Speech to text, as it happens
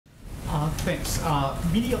Thanks.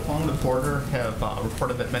 Media along the border have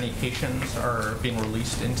reported that many Haitians are being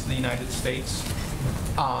released into the United States.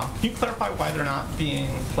 Can you clarify why they're not being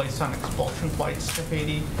placed on expulsion flights to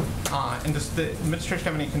Haiti? And does the administration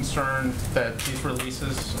have any concern that these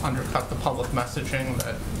releases undercut the public messaging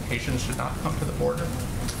that Haitians should not come to the border?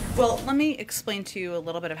 Well, let me explain to you a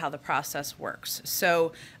little bit of how the process works.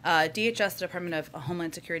 So DHS, the Department of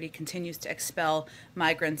Homeland Security, continues to expel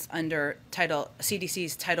migrants under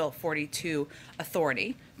CDC's Title 42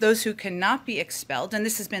 authority. Those who cannot be expelled, and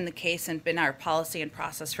this has been the case and been our policy and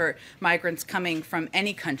process for migrants coming from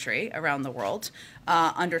any country around the world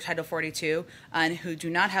under Title 42 and who do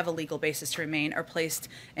not have a legal basis to remain, are placed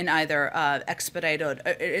in either expedited,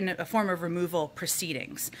 in a form of removal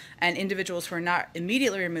proceedings. And individuals who are not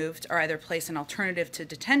immediately removed are either placed in alternative to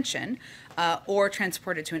detention or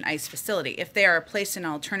transported to an ICE facility. If they are placed in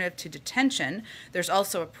an alternative to detention, there's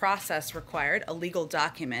also a process required, a legal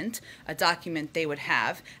document, a document they would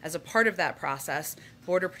have. As a part of that process,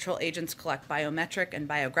 Border Patrol agents collect biometric and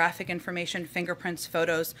biographic information, fingerprints,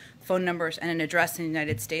 photos, phone numbers, and an address in the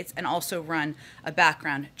United States, and also run a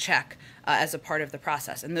background check as a part of the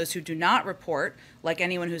process. And those who do not report, like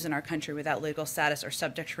anyone who's in our country without legal status, are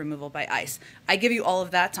subject to removal by ICE. I give you all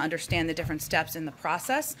of that to understand the different steps in the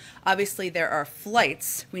process. Obviously, there are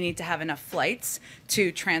flights. We need to have enough flights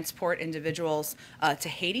to transport individuals to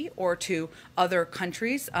Haiti or to other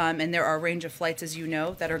countries. And there are a range of flights, as you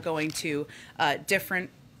know, that are going to different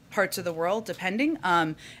parts of the world, depending,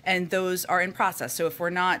 and those are in process. So if we're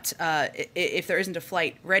not, if there isn't a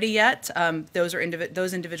flight ready yet, those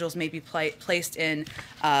individuals may be placed in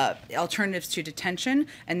alternatives to detention,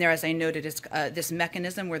 and there, as I noted, is this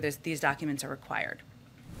mechanism where these documents are required.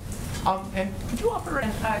 And could you offer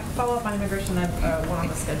and follow up on immigration that went on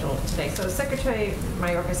the schedule today? So Secretary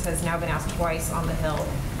Mayorkas has now been asked twice on the Hill,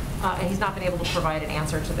 and he's not been able to provide an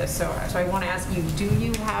answer to this. So I want to ask you, do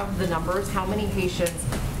you have the numbers? How many Haitians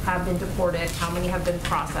have been deported, how many have been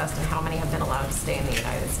processed, and how many have been allowed to stay in the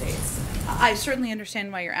United States? I certainly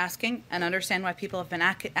understand why you're asking, and understand why people have been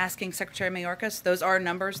asking Secretary Mayorkas. Those are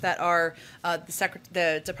numbers that are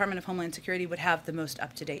the Department of Homeland Security would have the most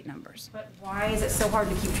up-to-date numbers. But why is it so hard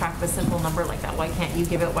to keep track of a simple number like that? Why can't you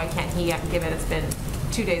give it? Why can't he give it? It's been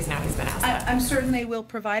 2 days now he's been asked. I'm certain they will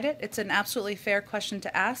provide it. It's an absolutely fair question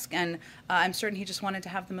to ask, and I'm certain he just wanted to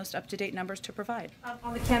have the most up-to-date numbers to provide.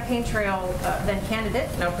 On the campaign trail, then candidate,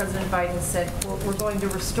 now President Biden said, we're going to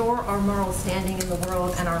restore our moral standing in the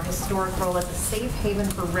world and our historic role as a safe haven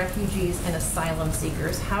for refugees and asylum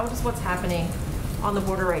seekers. How does what's happening on the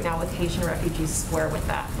border right now with Haitian refugees square with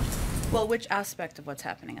that? Well, which aspect of what's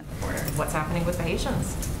happening at the border? What's happening with the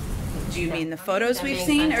Haitians? Do you mean the photos we've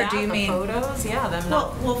seen, or do you mean photos? Yeah, them.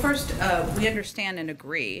 Well, first, we understand and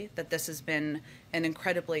agree that this has been an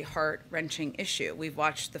incredibly heart-wrenching issue. We've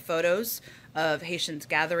watched the photos of Haitians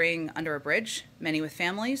gathering under a bridge, many with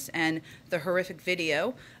families, and the horrific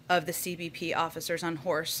video of the CBP officers on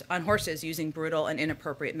horses using brutal and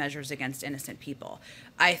inappropriate measures against innocent people.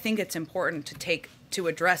 I think it's important to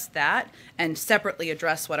address that and separately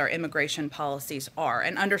address what our immigration policies are,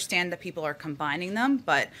 and understand that people are combining them,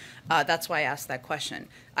 but that's why I asked that question.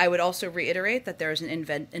 I would also reiterate that there is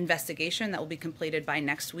an investigation that will be completed by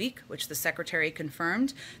next week, which the Secretary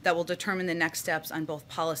confirmed, that will determine the next steps on both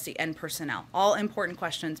policy and personnel. All important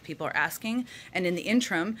questions people are asking, and in the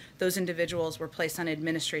interim, those individuals were placed on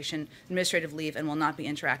administrative leave and will not be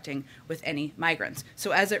interacting with any migrants.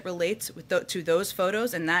 So as it relates to those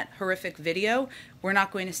photos and that horrific video, we're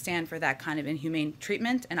not going to stand for that kind of inhumane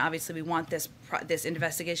treatment, and obviously we want this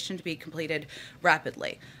investigation to be completed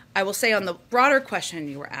rapidly. I will say, on the broader question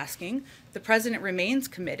you were asking, the President remains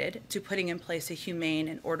committed to putting in place a humane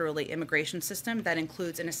and orderly immigration system that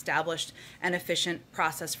includes an established and efficient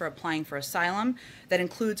process for applying for asylum, that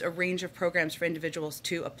includes a range of programs for individuals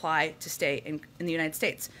to apply to stay in the United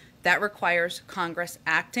States. That requires Congress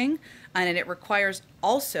acting, and it requires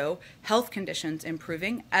also health conditions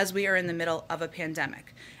improving, as we are in the middle of a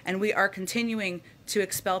pandemic. And we are continuing to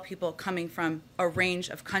expel people coming from a range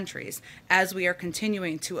of countries as we are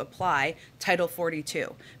continuing to apply Title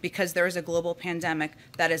 42, because there is a global pandemic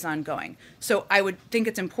that is ongoing. So I would think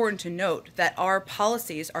it's important to note that our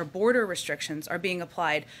policies, our border restrictions, are being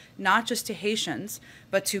applied not just to Haitians,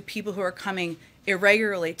 but to people who are coming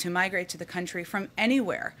irregularly to migrate to the country from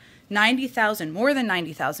anywhere. 90,000, more than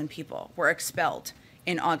 90,000 people were expelled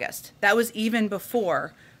in August. That was even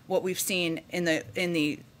before what we've seen in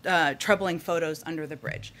the troubling photos under the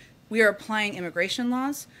bridge. We are applying immigration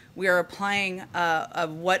laws. We are applying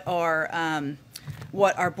what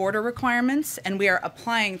are border requirements, and we are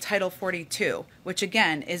applying Title 42, which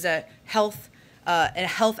again is a health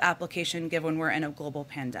application given we're in a global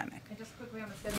pandemic. And just quickly, quickly on the schedule